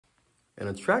An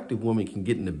attractive woman can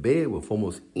get into bed with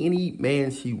almost any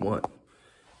man she wants.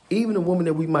 Even a woman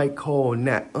that we might call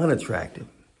not unattractive.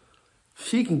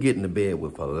 She can get into bed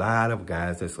with a lot of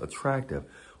guys that's attractive.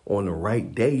 On the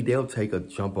right day, they'll take a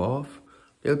jump off.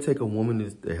 They'll take a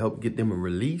woman to help get them a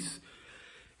release.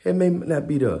 It may not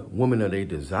be the woman that they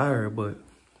desire, but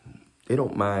they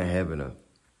don't mind having a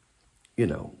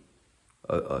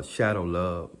shadow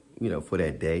love, for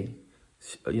that day.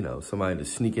 Somebody to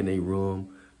sneak in their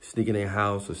room, sneak in their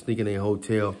house, or sneak in their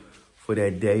hotel for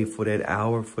that day, for that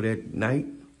hour, for that night.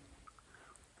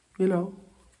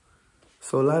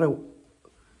 So a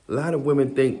lot of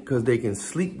women think because they can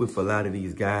sleep with a lot of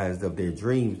these guys of their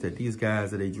dreams, that these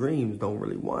guys of their dreams don't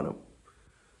really want them.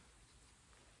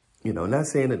 Not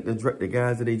saying that the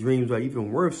guys of their dreams are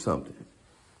even worth something,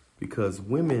 because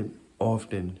women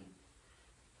often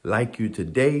like you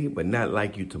today, but not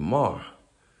like you tomorrow.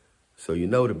 So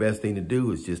the best thing to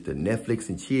do is just to Netflix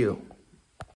and chill.